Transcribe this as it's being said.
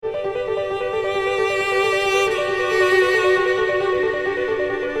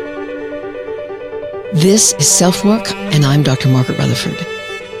This is SelfWork, and I'm Dr. Margaret Rutherford.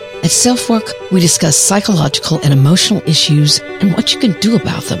 At SelfWork, we discuss psychological and emotional issues and what you can do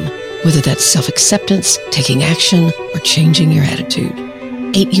about them, whether that's self-acceptance, taking action, or changing your attitude.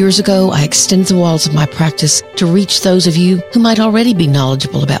 8 years ago, I extended the walls of my practice to reach those of you who might already be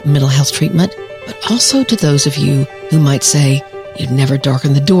knowledgeable about mental health treatment, but also to those of you who might say you'd never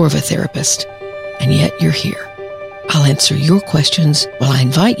darken the door of a therapist, and yet you're here. I'll answer your questions while I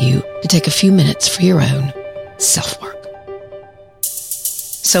invite you to take a few minutes for your own self-work.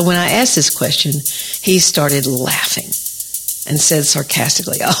 So when I asked this question, he started laughing and said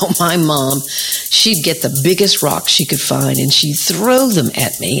sarcastically, "Oh, my mom, she'd get the biggest rocks she could find and she'd throw them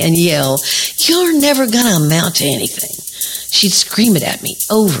at me and yell, 'You're never going to amount to anything.' She'd scream it at me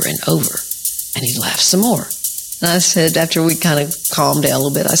over and over." And he'd laugh some more. And I said, after we kind of calmed down a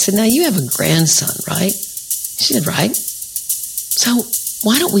little bit, I said, "Now you have a grandson, right?" She said, "Right. So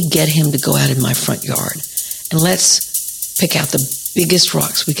why don't we get him to go out in my front yard and let's pick out the biggest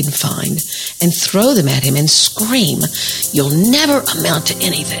rocks we can find and throw them at him and scream, 'You'll never amount to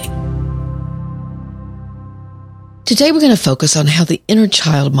anything.'" Today we're going to focus on how the inner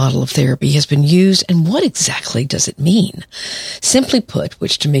child model of therapy has been used and what exactly does it mean. Simply put,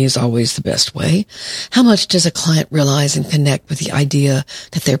 which to me is always the best way, how much does a client realize and connect with the idea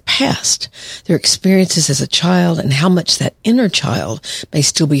that their past, their experiences as a child, and how much that inner child may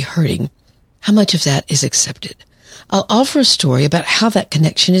still be hurting, how much of that is accepted? I'll offer a story about how that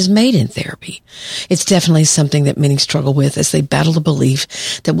connection is made in therapy. It's definitely something that many struggle with as they battle the belief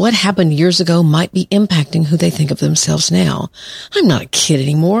that what happened years ago might be impacting who they think of themselves now. I'm not a kid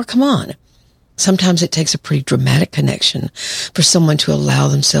anymore. Come on. Sometimes it takes a pretty dramatic connection for someone to allow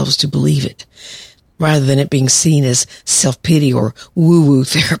themselves to believe it, rather than it being seen as self-pity or woo-woo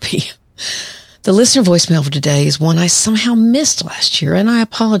therapy. The listener voicemail for today is one I somehow missed last year, and I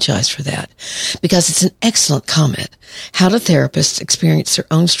apologize for that, because it's an excellent comment. How do therapists experience their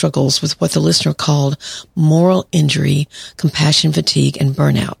own struggles with what the listener called moral injury, compassion fatigue, and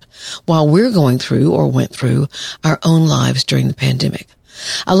burnout, while we're going through or went through our own lives during the pandemic?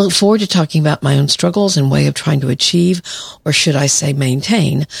 I look forward to talking about my own struggles and way of trying to achieve, or should I say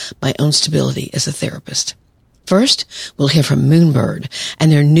maintain, my own stability as a therapist. First, we'll hear from Moonbird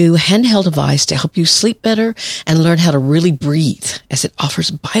and their new handheld device to help you sleep better and learn how to really breathe, as it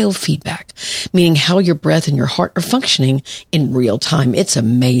offers biofeedback, meaning how your breath and your heart are functioning in real time. It's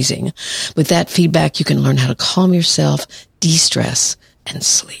amazing. With that feedback, you can learn how to calm yourself, de-stress, and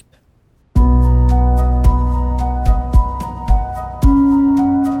sleep.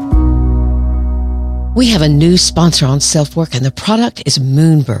 We have a new sponsor on SelfWork, and the product is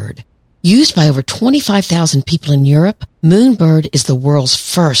Moonbird. Used by over 25,000 people in Europe, Moonbird is the world's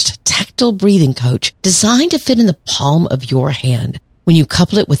first tactile breathing coach designed to fit in the palm of your hand. When you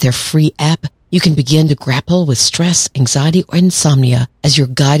couple it with their free app, you can begin to grapple with stress, anxiety, or insomnia as you're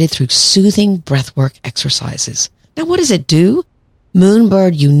guided through soothing breathwork exercises. Now, what does it do?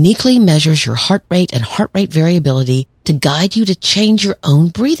 Moonbird uniquely measures your heart rate and heart rate variability to guide you to change your own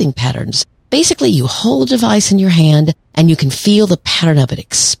breathing patterns. Basically, you hold a device in your hand and you can feel the pattern of it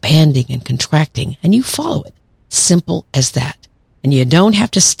expanding and contracting, and you follow it. Simple as that. And you don't have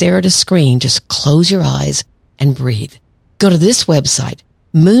to stare at a screen. Just close your eyes and breathe. Go to this website,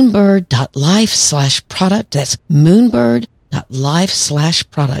 moonbird.life/product. That's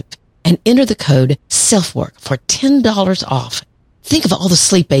moonbird.life/product, and enter the code SELFWORK for $10 off. Think of all the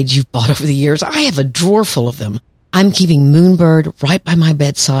sleep aids you've bought over the years. I have a drawer full of them. I'm keeping Moonbird right by my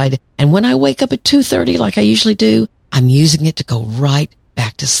bedside, and when I wake up at 2:30 like I usually do, I'm using it to go right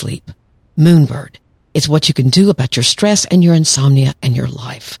back to sleep. Moonbird. It's what you can do about your stress and your insomnia and your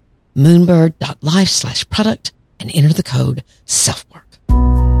life. Moonbird.life/product, and enter the code SELFWORK.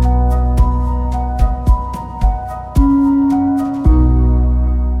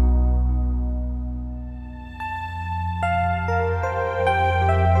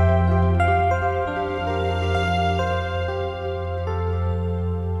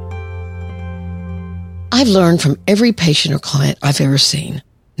 I've learned from every patient or client I've ever seen.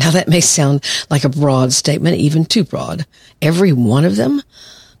 Now that may sound like a broad statement, even too broad. Every one of them?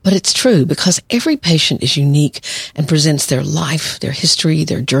 But it's true, because every patient is unique and presents their life, their history,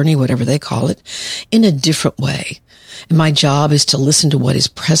 their journey, whatever they call it, in a different way. And my job is to listen to what is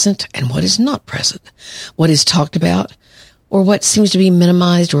present and what is not present, what is talked about, or what seems to be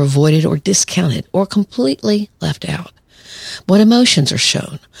minimized or avoided or discounted or completely left out. What emotions are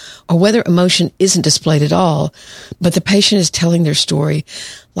shown, or whether emotion isn't displayed at all, but the patient is telling their story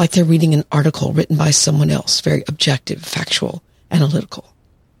like they're reading an article written by someone else, very objective, factual, analytical.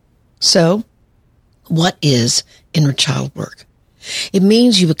 So, what is inner child work? It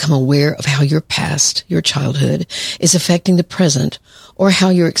means you become aware of how your past, your childhood, is affecting the present, or how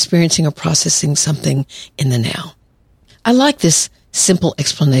you're experiencing or processing something in the now. I like this simple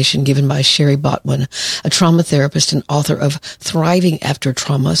explanation given by Sherry Botwin, a trauma therapist and author of Thriving After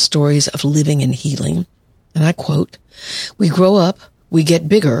Trauma, Stories of Living and Healing. And I quote, "We grow up, we get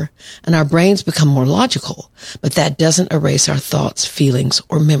bigger, and our brains become more logical, but that doesn't erase our thoughts, feelings,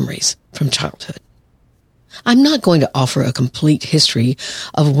 or memories from childhood." I'm not going to offer a complete history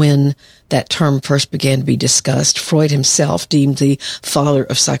of when that term first began to be discussed. Freud himself, deemed the father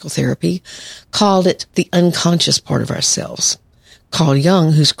of psychotherapy, called it the unconscious part of ourselves. Carl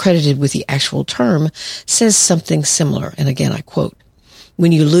Jung, who's credited with the actual term, says something similar. And again, I quote,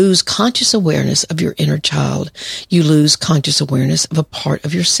 "When you lose conscious awareness of your inner child, you lose conscious awareness of a part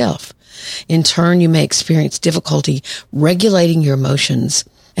of yourself. In turn, you may experience difficulty regulating your emotions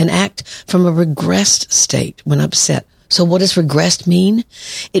and act from a regressed state when upset." So what does regressed mean?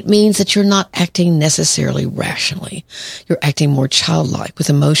 It means that you're not acting necessarily rationally. You're acting more childlike with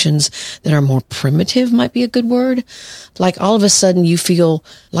emotions that are more primitive, might be a good word. Like all of a sudden you feel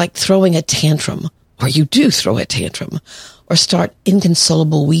like throwing a tantrum, or you do throw a tantrum, or start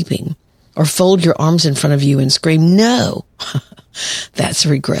inconsolable weeping, or fold your arms in front of you and scream, "No!" That's a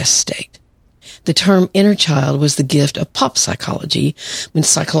regressed state. The term inner child was the gift of pop psychology when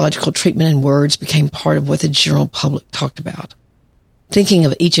psychological treatment and words became part of what the general public talked about. Thinking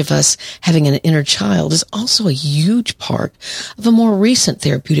of each of us having an inner child is also a huge part of a more recent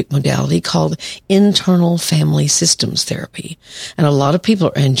therapeutic modality called internal family systems therapy. And a lot of people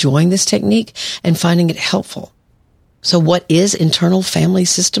are enjoying this technique and finding it helpful. So what is internal family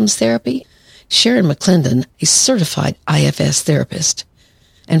systems therapy? Sharon McClendon, a certified IFS therapist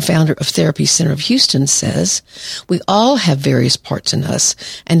and founder of Therapy Center of Houston, says, "We all have various parts in us,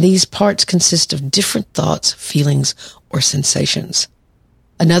 and these parts consist of different thoughts, feelings, or sensations."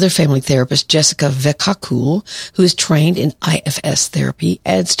 Another family therapist, Jessica Vekakul, who is trained in IFS therapy,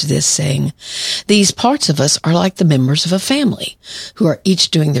 adds to this saying, "These parts of us are like the members of a family who are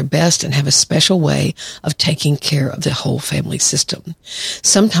each doing their best and have a special way of taking care of the whole family system.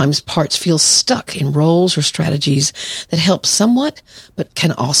 Sometimes parts feel stuck in roles or strategies that help somewhat, but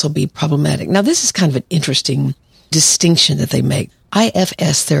can also be problematic." Now, this is kind of an interesting distinction that they make.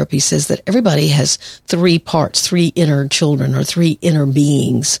 IFS therapy says that everybody has three parts, three inner children or three inner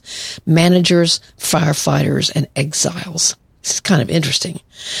beings: managers, firefighters, and exiles. This is kind of interesting.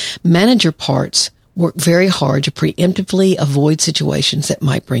 Manager parts work very hard to preemptively avoid situations that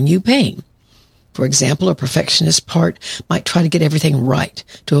might bring you pain. For example, a perfectionist part might try to get everything right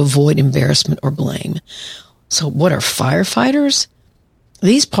to avoid embarrassment or blame. So what are firefighters?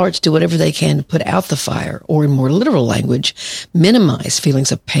 These parts do whatever they can to put out the fire, or in more literal language, minimize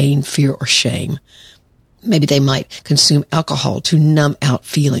feelings of pain, fear, or shame. Maybe they might consume alcohol to numb out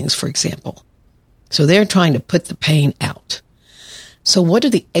feelings, for example. So they're trying to put the pain out. So what do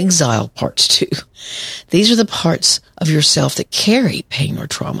the exile parts do? These are the parts of yourself that carry pain or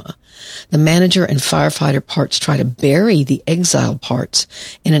trauma. The manager and firefighter parts try to bury the exile parts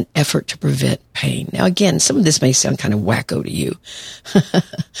in an effort to prevent pain. Now, again, some of this may sound kind of wacko to you,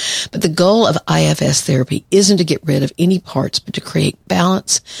 but the goal of IFS therapy isn't to get rid of any parts, but to create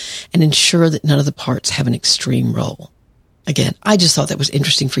balance and ensure that none of the parts have an extreme role. Again, I just thought that was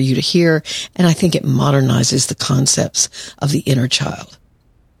interesting for you to hear, and I think it modernizes the concepts of the inner child.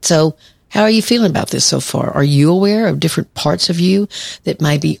 So, how are you feeling about this so far? Are you aware of different parts of you that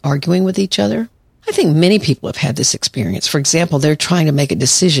might be arguing with each other? I think many people have had this experience. For example, they're trying to make a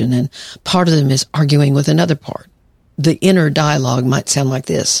decision, and part of them is arguing with another part. The inner dialogue might sound like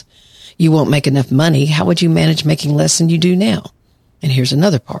this: "You won't make enough money. How would you manage making less than you do now?" And here's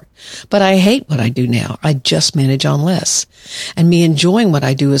another part: "But I hate what I do now. I just manage on less. And me enjoying what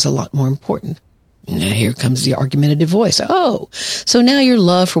I do is a lot more important." Now here comes the argumentative voice. "Oh, so now your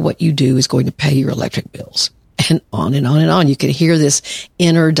love for what you do is going to pay your electric bills." And on and on and on. You can hear this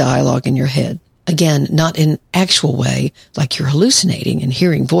inner dialogue in your head. Again, not in an actual way, like you're hallucinating and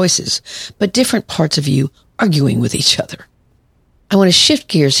hearing voices, but different parts of you arguing with each other. I want to shift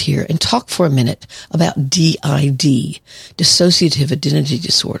gears here and talk for a minute about DID, dissociative identity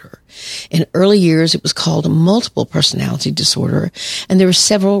disorder. In early years, it was called multiple personality disorder, and there were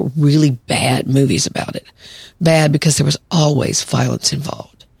several really bad movies about it. Bad because there was always violence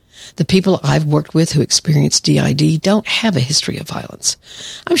involved. The people I've worked with who experience DID don't have a history of violence.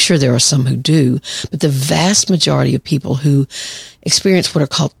 I'm sure there are some who do, but the vast majority of people who experience what are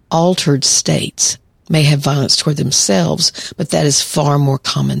called altered states may have violence toward themselves, but that is far more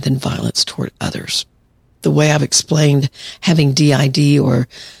common than violence toward others. The way I've explained having DID, or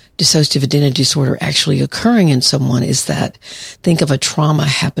dissociative identity disorder actually occurring in someone is that think of a trauma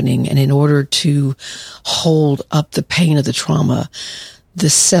happening, and in order to hold up the pain of the trauma, the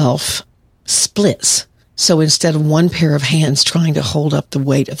self splits. So instead of one pair of hands trying to hold up the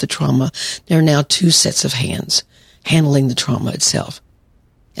weight of the trauma, there are now two sets of hands handling the trauma itself.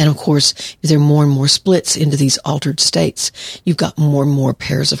 And of course, if there are more and more splits into these altered states, you've got more and more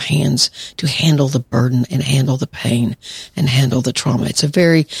pairs of hands to handle the burden and handle the pain and handle the trauma. It's a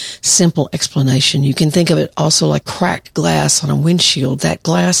very simple explanation. You can think of it also like cracked glass on a windshield. That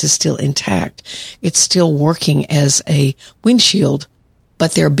glass is still intact. It's still working as a windshield,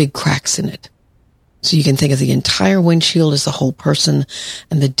 but there are big cracks in it. So you can think of the entire windshield as the whole person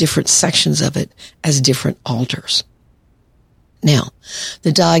and the different sections of it as different alters. Now,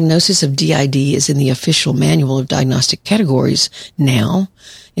 the diagnosis of DID is in the official manual of diagnostic categories now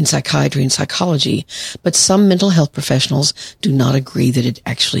in psychiatry and psychology, but some mental health professionals do not agree that it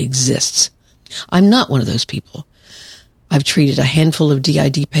actually exists. I'm not one of those people. I've treated a handful of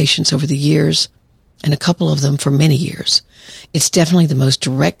DID patients over the years, and a couple of them for many years. It's definitely the most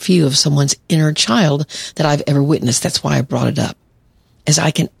direct view of someone's inner child that I've ever witnessed. That's why I brought it up, as I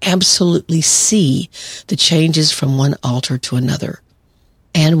can absolutely see the changes from one alter to another.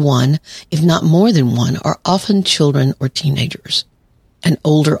 And one, if not more than one, are often children or teenagers. An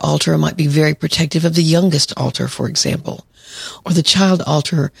older alter might be very protective of the youngest alter, for example. Or the child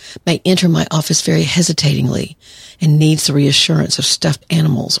alter may enter my office very hesitatingly and needs the reassurance of stuffed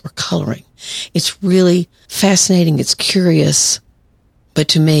animals or coloring. It's really fascinating. It's curious, but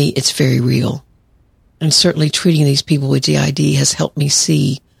to me, it's very real. And certainly treating these people with DID has helped me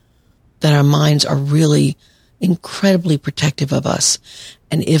see that our minds are really incredibly protective of us.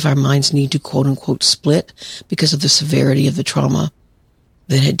 And if our minds need to quote unquote split because of the severity of the trauma,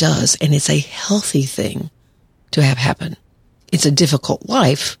 then it does. And it's a healthy thing to have happen. It's a difficult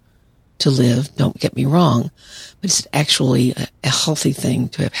life to live, don't get me wrong, but it's actually a healthy thing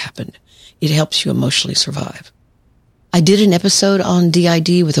to have happened. It helps you emotionally survive. I did an episode on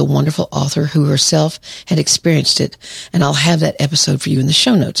DID with a wonderful author who herself had experienced it, and I'll have that episode for you in the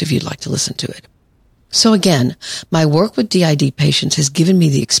show notes if you'd like to listen to it. So again, my work with DID patients has given me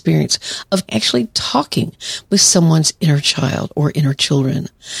the experience of actually talking with someone's inner child or inner children.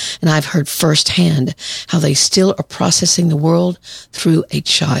 And I've heard firsthand how they still are processing the world through a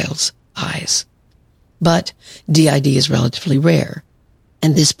child's eyes. But DID is relatively rare,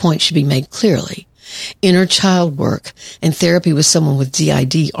 and this point should be made clearly. Inner child work and therapy with someone with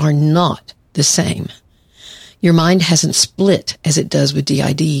DID are not the same. Your mind hasn't split as it does with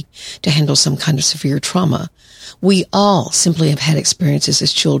DID to handle some kind of severe trauma. We all simply have had experiences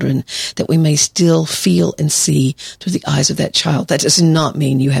as children that we may still feel and see through the eyes of that child. That does not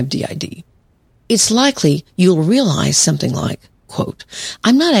mean you have DID. It's likely you'll realize something like, quote,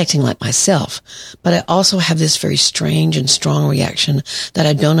 I'm not acting like myself, but I also have this very strange and strong reaction that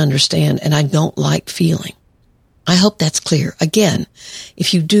I don't understand and I don't like feeling. I hope that's clear. Again,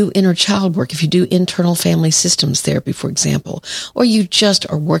 if you do inner child work, if you do internal family systems therapy, for example, or you just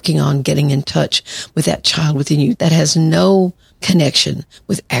are working on getting in touch with that child within you that has no connection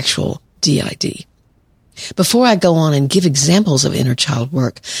with actual DID. Before I go on and give examples of inner child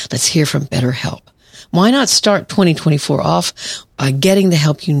work, let's hear from BetterHelp. Why not start 2024 off by getting the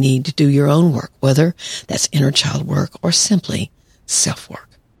help you need to do your own work, whether that's inner child work or simply self-work?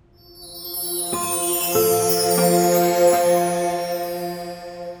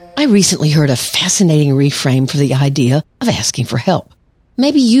 I recently heard a fascinating reframe for the idea of asking for help.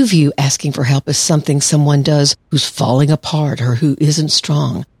 Maybe you view asking for help as something someone does who's falling apart or who isn't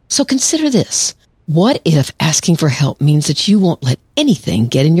strong. So consider this. What if asking for help means that you won't let anything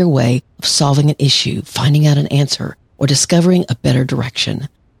get in your way of solving an issue, finding out an answer, or discovering a better direction?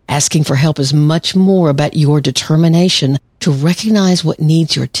 Asking for help is much more about your determination to recognize what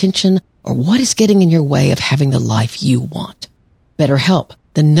needs your attention or what is getting in your way of having the life you want. BetterHelp,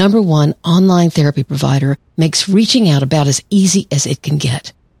 the #1 online therapy provider, makes reaching out about as easy as it can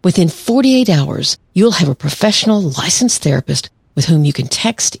get. Within 48 hours, you'll have a professional licensed therapist with whom you can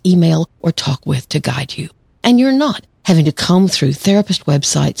text, email, or talk with to guide you. And you're not having to comb through therapist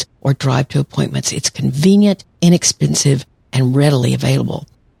websites or drive to appointments. It's convenient, inexpensive, and readily available.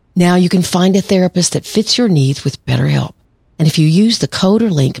 Now you can find a therapist that fits your needs with BetterHelp. And if you use the code or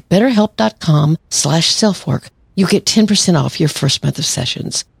link betterhelp.com/selfwork, you get 10% off your first month of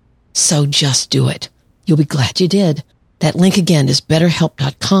sessions. So just do it. You'll be glad you did. That link again is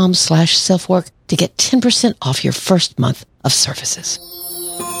betterhelp.com/selfwork to get 10% off your first month of services.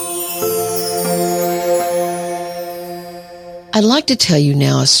 I'd like to tell you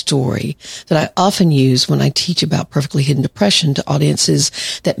now a story that I often use when I teach about perfectly hidden depression to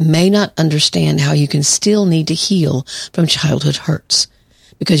audiences that may not understand how you can still need to heal from childhood hurts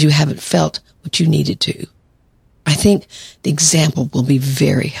because you haven't felt what you needed to. I think the example will be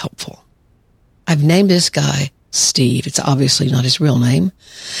very helpful. I've named this guy Steve. It's obviously not his real name.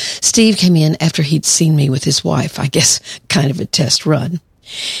 Steve came in after he'd seen me with his wife, I guess kind of a test run.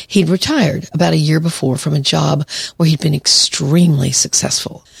 He'd retired about a year before from a job where he'd been extremely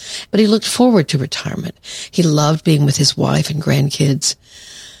successful, but he looked forward to retirement. He loved being with his wife and grandkids,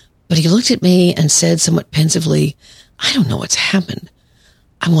 but he looked at me and said somewhat pensively, I don't know what's happened.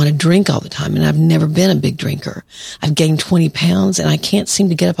 I want to drink all the time, and I've never been a big drinker. I've gained 20 pounds, and I can't seem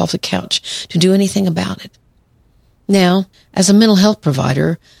to get up off the couch to do anything about it. Now, as a mental health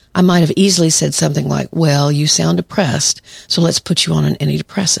provider, I might have easily said something like, well, you sound depressed, so let's put you on an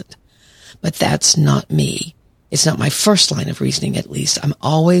antidepressant. But that's not me. It's not my first line of reasoning, at least. I'm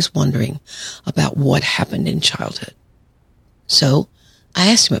always wondering about what happened in childhood. So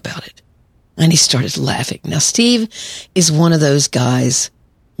I asked him about it, and he started laughing. Now, Steve is one of those guys,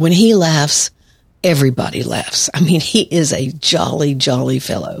 when he laughs, everybody laughs. I mean, he is a jolly, jolly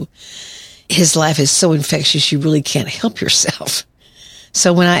fellow. His laugh is so infectious, you really can't help yourself.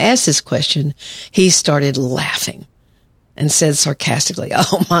 So when I asked this question, he started laughing and said sarcastically,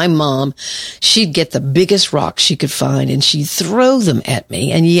 oh, my mom, she'd get the biggest rocks she could find and she'd throw them at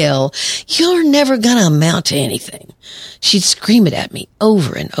me and yell, you're never going to amount to anything. She'd scream it at me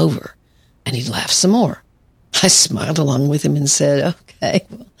over and over, and he'd laugh some more. I smiled along with him and said, okay.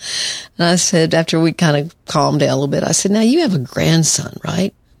 And I said, after we kind of calmed down a little bit, I said, now you have a grandson,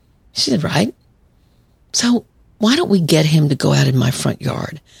 right? She said, right. So why don't we get him to go out in my front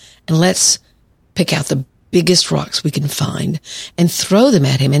yard and let's pick out the biggest rocks we can find and throw them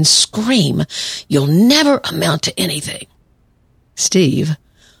at him and scream, you'll never amount to anything. Steve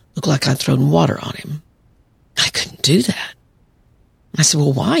looked like I'd thrown water on him. I couldn't do that. I said,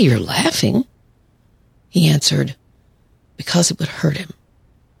 well, why? You're laughing. He answered, because it would hurt him.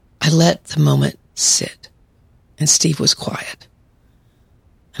 I let the moment sit, and Steve was quiet.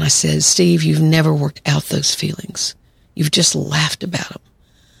 And I said, Steve, you've never worked out those feelings. You've just laughed about them,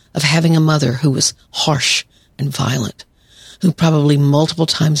 of having a mother who was harsh and violent, who probably multiple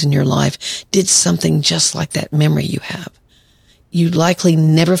times in your life did something just like that memory you have. You likely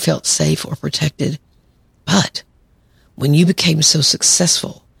never felt safe or protected. But when you became so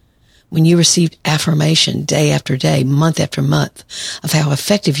successful, when you received affirmation day after day, month after month of how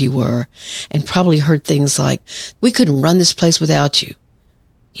effective you were, and probably heard things like, we couldn't run this place without you,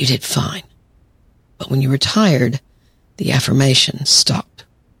 you did fine. But when you retired, the affirmation stopped.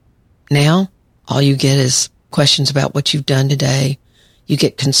 Now, all you get is questions about what you've done today. You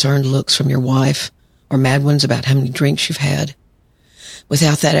get concerned looks from your wife or mad ones about how many drinks you've had.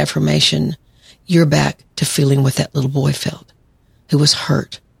 Without that affirmation, you're back to feeling what that little boy felt, who was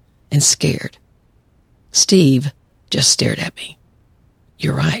hurt and scared. Steve just stared at me.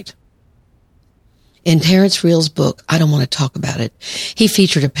 You're right. In Terrence Real's book, I Don't Want to Talk About It, he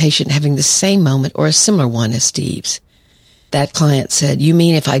featured a patient having the same moment or a similar one as Steve's. That client said, you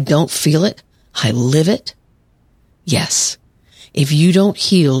mean if I don't feel it, I live it? Yes. If you don't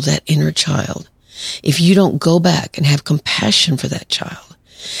heal that inner child, if you don't go back and have compassion for that child,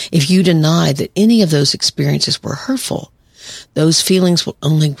 if you deny that any of those experiences were hurtful, those feelings will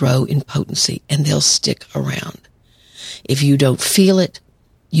only grow in potency and they'll stick around. If you don't feel it,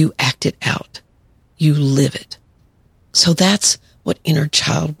 you act it out. You live it. So that's what inner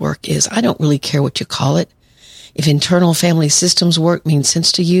child work is. I don't really care what you call it. If internal family systems work means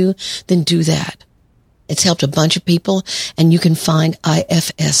sense to you, then do that. It's helped a bunch of people, and you can find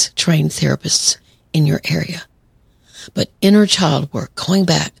IFS trained therapists in your area. But inner child work, going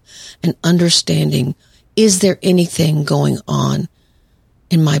back and understanding, is there anything going on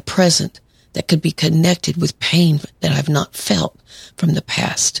in my present that could be connected with pain that I've not felt from the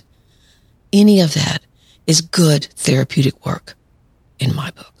past? Any of that is good therapeutic work in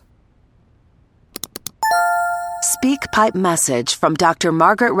my book. SpeakPipe message from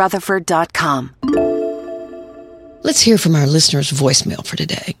drmargaretrutherford.com. Let's hear from our listener's voicemail for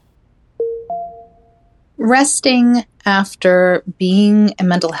today. Resting after being a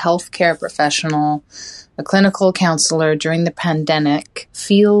mental health care professional, a clinical counselor during the pandemic,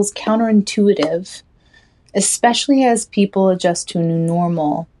 feels counterintuitive, especially as people adjust to a new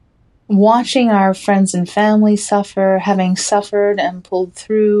normal. Watching our friends and family suffer, having suffered and pulled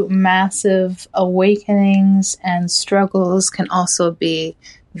through massive awakenings and struggles can also be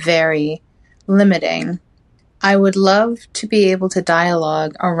very limiting. I would love to be able to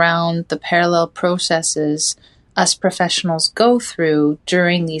dialogue around the parallel processes us professionals go through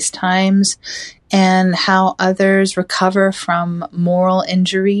during these times and how others recover from moral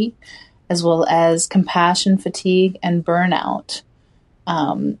injury as well as compassion fatigue and burnout,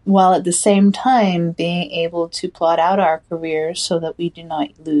 while at the same time being able to plot out our careers so that we do not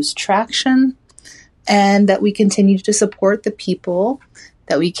lose traction and that we continue to support the people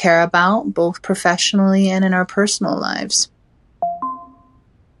that we care about, both professionally and in our personal lives.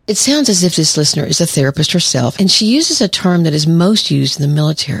 It sounds as if this listener is a therapist herself, and she uses a term that is most used in the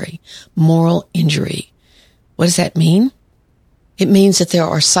military, moral injury. What does that mean? It means that there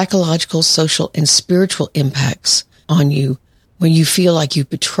are psychological, social, and spiritual impacts on you when you feel like you've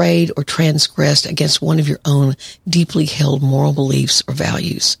betrayed or transgressed against one of your own deeply held moral beliefs or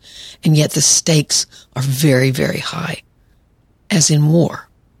values, and yet the stakes are very, very high. As in war.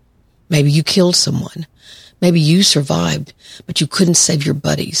 Maybe you killed someone. Maybe you survived, but you couldn't save your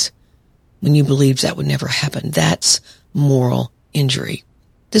buddies when you believed that would never happen. That's moral injury.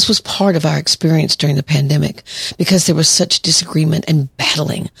 This was part of our experience during the pandemic because there was such disagreement and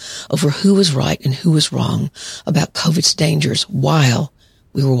battling over who was right and who was wrong about COVID's dangers while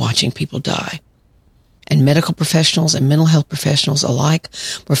we were watching people die. And medical professionals and mental health professionals alike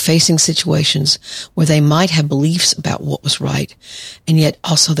were facing situations where they might have beliefs about what was right, and yet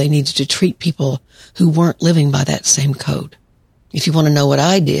also they needed to treat people who weren't living by that same code. If you want to know what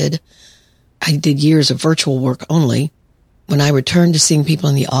I did years of virtual work only. When I returned to seeing people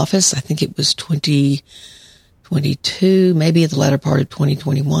in the office, I think it was 2022, maybe at the latter part of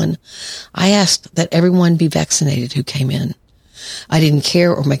 2021, I asked that everyone be vaccinated who came in. I didn't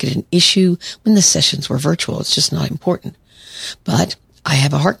care or make it an issue when the sessions were virtual. It's just not important. But I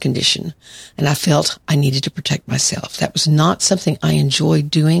have a heart condition, and I felt I needed to protect myself. That was not something I enjoyed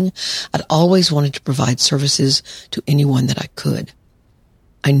doing. I'd always wanted to provide services to anyone that I could.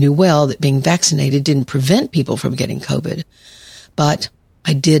 I knew well that being vaccinated didn't prevent people from getting COVID, but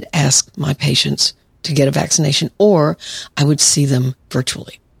I did ask my patients to get a vaccination, or I would see them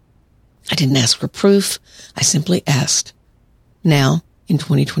virtually. I didn't ask for proof. I simply asked. Now, in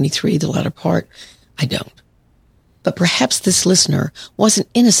 2023, the latter part, I don't. But perhaps this listener wasn't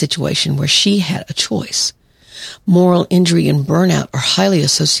in a situation where she had a choice. Moral injury and burnout are highly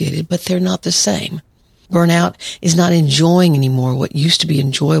associated, but they're not the same. Burnout is not enjoying anymore what used to be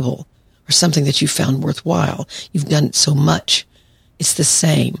enjoyable or something that you found worthwhile. You've done it so much. It's the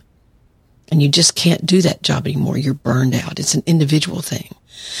same. And you just can't do that job anymore. You're burned out. It's an individual thing.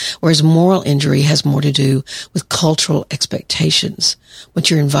 Whereas moral injury has more to do with cultural expectations, what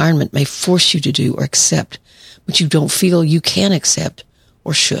your environment may force you to do or accept, but you don't feel you can accept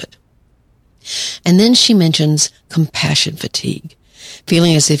or should. And then she mentions compassion fatigue,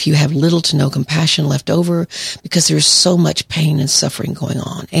 feeling as if you have little to no compassion left over because there's so much pain and suffering going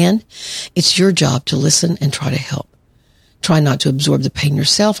on. And it's your job to listen and try to help. Try not to absorb the pain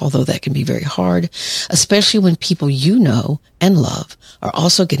yourself, although that can be very hard, especially when people you know and love are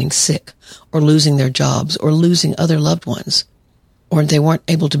also getting sick or losing their jobs or losing other loved ones, or they weren't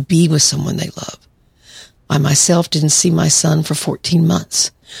able to be with someone they love. I myself didn't see my son for 14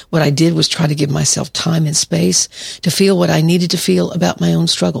 months. What I did was try to give myself time and space to feel what I needed to feel about my own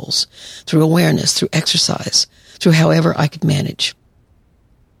struggles, through awareness, through exercise, through however I could manage.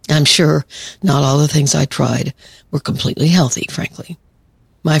 I'm sure not all the things I tried were completely healthy, frankly.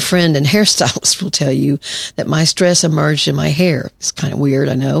 My friend and hairstylist will tell you that my stress emerged in my hair. It's kind of weird,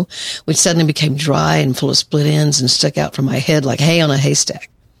 I know, which suddenly became dry and full of split ends and stuck out from my head like hay on a haystack.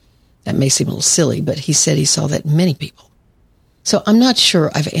 That may seem a little silly, but he said he saw that in many people. So I'm not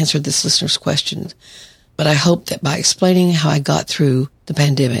sure I've answered this listener's question, but I hope that by explaining how I got through the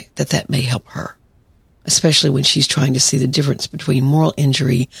pandemic, that may help her, especially when she's trying to see the difference between moral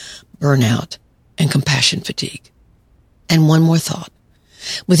injury, burnout, and compassion fatigue. And one more thought.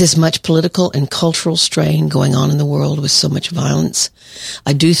 With as much political and cultural strain going on in the world with so much violence,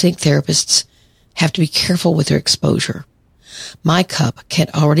 I do think therapists have to be careful with their exposure. My cup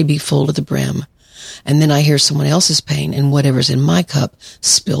can't already be full to the brim, and then I hear someone else's pain and whatever's in my cup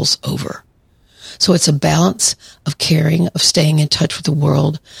spills over. So it's a balance of caring, of staying in touch with the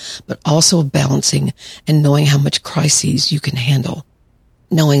world, but also of balancing and knowing how much crises you can handle.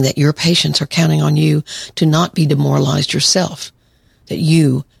 Knowing that your patients are counting on you to not be demoralized yourself, that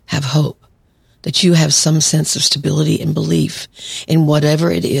you have hope, that you have some sense of stability and belief in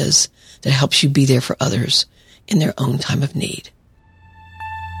whatever it is that helps you be there for others in their own time of need.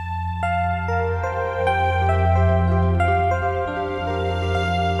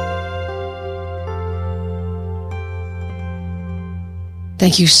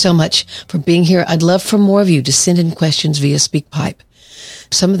 Thank you so much for being here. I'd love for more of you to send in questions via SpeakPipe.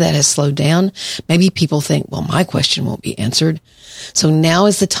 Some of that has slowed down. Maybe people think, well, my question won't be answered. So now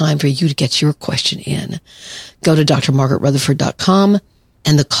is the time for you to get your question in. Go to drmargaretrutherford.com,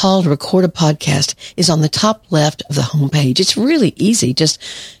 and the call to record a podcast is on the top left of the homepage. It's really easy. Just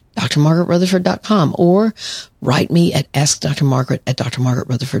drmargaretrutherford.com, or write me at askdrmargaret at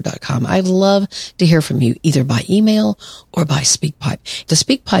drmargaretrutherford.com. I'd love to hear from you either by email or by SpeakPipe. The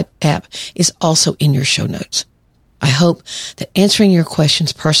SpeakPipe app is also in your show notes. I hope that answering your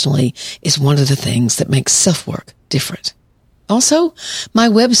questions personally is one of the things that makes SelfWork different. Also, my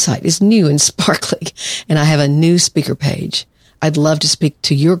website is new and sparkly, and I have a new speaker page. I'd love to speak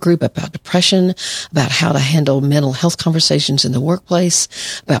to your group about depression, about how to handle mental health conversations in the workplace,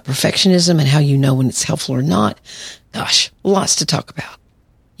 about perfectionism and how you know when it's helpful or not. Gosh, lots to talk about.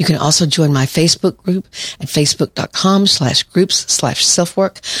 You can also join my Facebook group at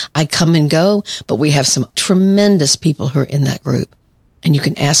facebook.com/groups/selfwork. I come and go, but we have some tremendous people who are in that group. And you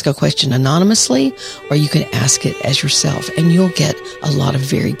can ask a question anonymously, or you can ask it as yourself, and you'll get a lot of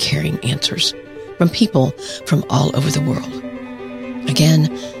very caring answers from people from all over the world. Again,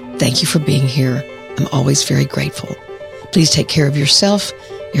 thank you for being here. I'm always very grateful. Please take care of yourself,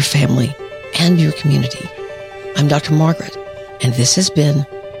 your family, and your community. I'm Dr. Margaret, and this has been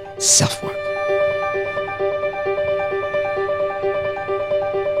SelfWork.